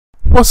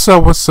What's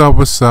up, what's up,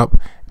 what's up?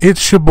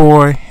 It's your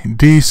boy,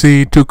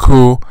 DC Too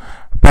Cool,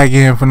 back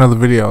in for another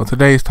video.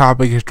 Today's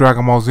topic is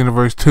Dragonball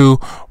Xenoverse 2.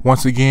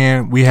 Once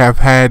again, we have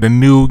had a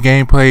new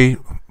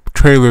gameplay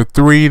trailer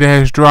 3 that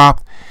has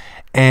dropped,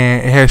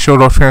 and it has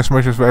showed off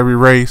transformations for every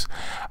race.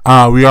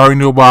 We already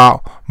knew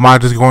about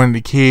Majin going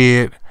to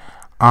Kid.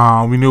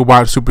 We knew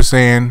about Super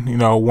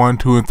Saiyan, 1,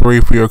 2, and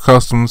 3 for your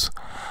customs.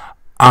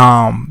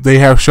 They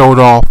have showed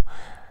off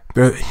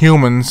the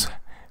humans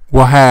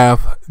will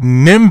have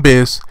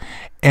Nimbus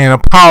and a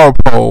power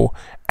pole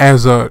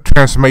as a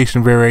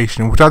transformation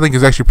variation, which I think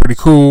is actually pretty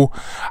cool.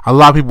 A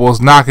lot of people was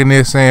knocking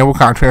this, saying, what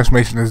kind of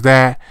transformation is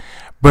that?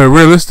 But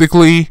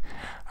realistically,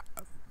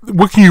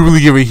 what can you really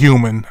give a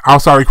human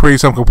outside of creating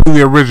something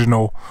completely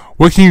original?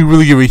 What can you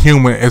really give a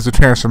human as a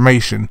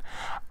transformation?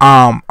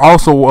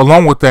 Also,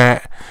 along with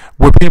that,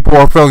 what people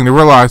are failing to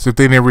realize if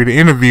they didn't read the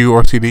interview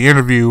or see the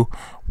interview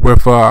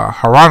with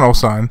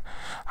Harano-san,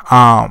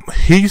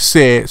 he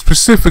said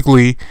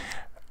specifically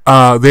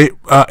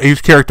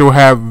each character will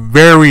have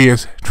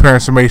various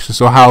transformations.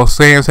 So how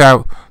Saiyans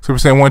have Super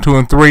Saiyan 1, 2,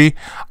 and 3,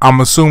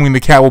 I'm assuming the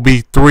cat will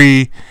be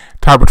 3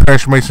 type of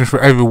transformations for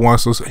everyone.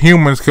 So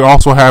humans could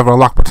also have a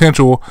unlocked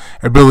potential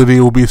ability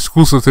will be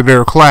exclusive to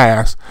their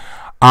class,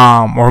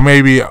 or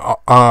maybe a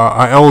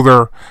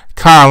elder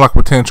kind of unlocked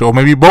potential, or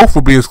maybe both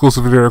will be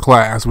exclusive to their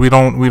class. We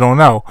don't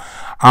know.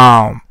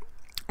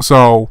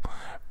 So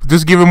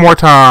just give it more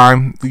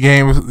time. The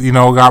game,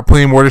 got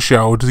plenty more to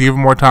show. Just give it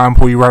more time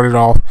before you write it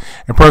off.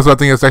 And personally, I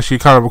think it's actually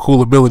kind of a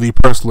cool ability.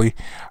 Personally,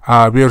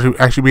 be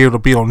able to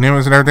be on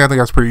Nimbus and everything. I think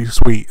that's pretty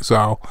sweet.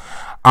 So,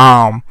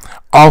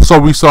 also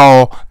we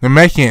saw the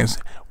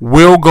Namekians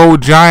will go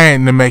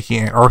giant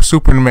Namekian or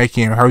super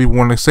Namekian, however you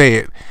want to say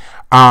it.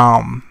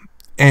 And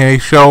they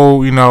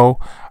show, the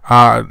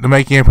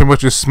Namekian pretty much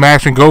just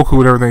smashing Goku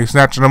and everything,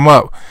 snatching them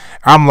up.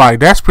 I'm like,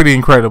 that's pretty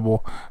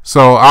incredible.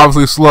 So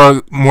obviously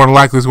Slug more than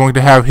likely is going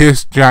to have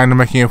his giant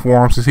Namekian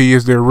form, since he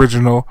is the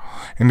original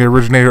and the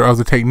originator of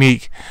the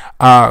technique.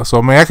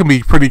 So man, that can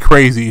be pretty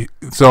crazy.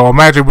 So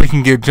imagine we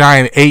can get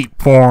giant ape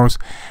forms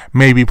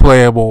maybe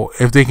playable.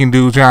 If they can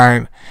do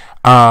giant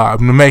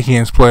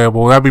Namekians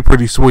playable, that'd be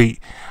pretty sweet.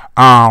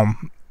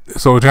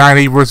 So giant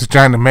ape versus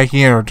giant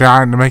Namekian, or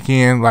giant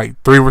Namekian like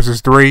 3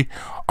 versus 3.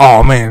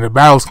 Oh man, the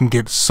battles can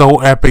get so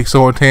epic,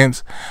 so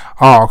intense.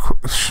 Oh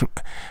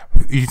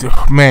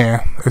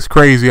man, it's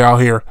crazy out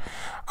here.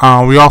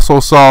 We also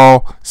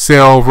saw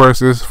Cell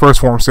versus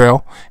First Form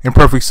Cell,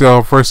 Imperfect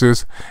Cell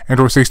versus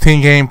Android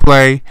 16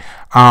 gameplay,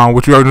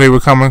 which we already knew they were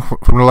coming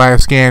from the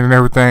last scan and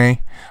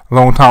everything,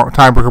 along with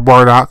Timebreaker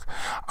Bardock.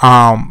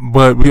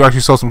 But we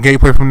actually saw some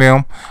gameplay from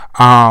them.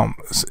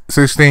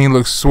 16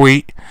 looks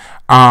sweet.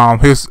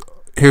 His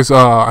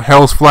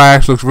Hell's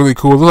Flash looks really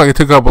cool. It looks like it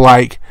took up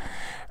like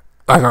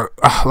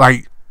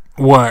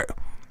what,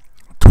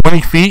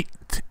 20 feet,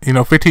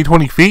 15,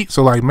 20 feet.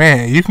 So like,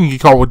 man, you can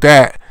get caught with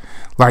that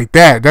like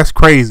that. That's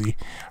crazy.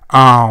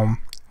 First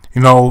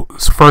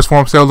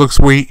Form Cell looks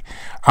sweet.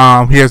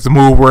 He has the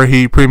move where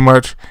he pretty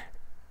much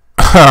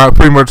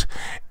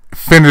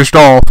finished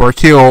off or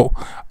killed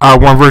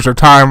one version of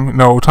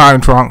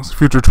Time Trunks,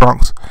 Future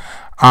Trunks.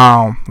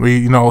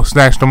 We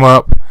snatched him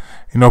up,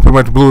 pretty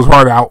much blew his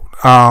heart out,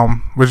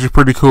 which is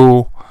pretty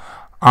cool.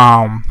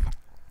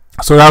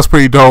 So that was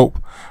pretty dope.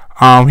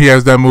 He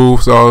has that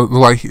move, so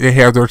like they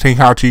have their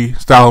Tenkaichi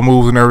style of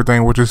moves and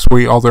everything, which is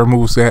sweet. All their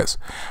move sets.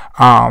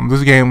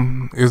 This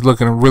game is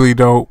looking really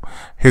dope.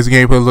 His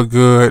gameplay looked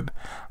good.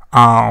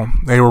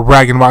 They were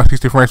bragging about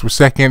 60 frames per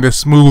second, the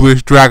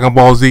smoothest Dragon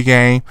Ball Z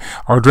game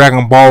or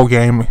Dragon Ball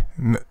game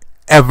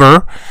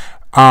ever.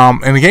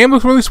 And the game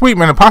looks really sweet,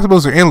 man. The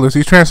possibilities are endless.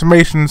 These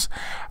transformations,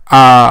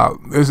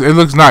 it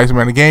looks nice,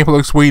 man. The gameplay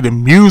looks sweet. The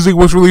music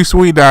was really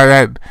sweet.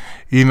 That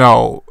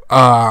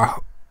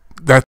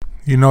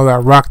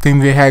rock thing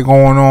they had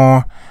going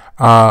on,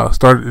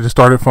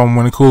 started from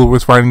when the Cooler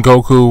was fighting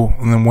Goku,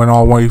 and then went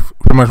all the way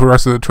pretty much the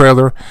rest of the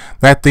trailer.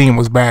 That theme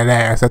was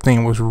badass. That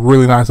theme was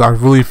really nice. I was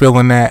really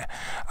feeling that.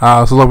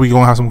 So like, we're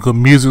gonna have some good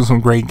music,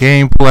 some great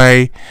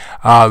gameplay.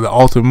 The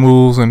ultimate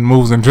moves and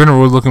moves in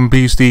general looking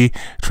beastie.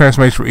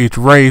 Transformation for each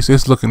race.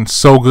 It's looking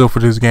so good for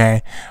this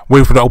game.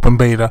 Wait for the open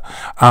beta.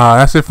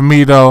 That's it for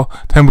me though.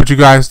 Tell me what you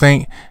guys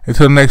think.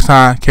 Until next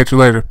time, catch you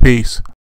later. Peace.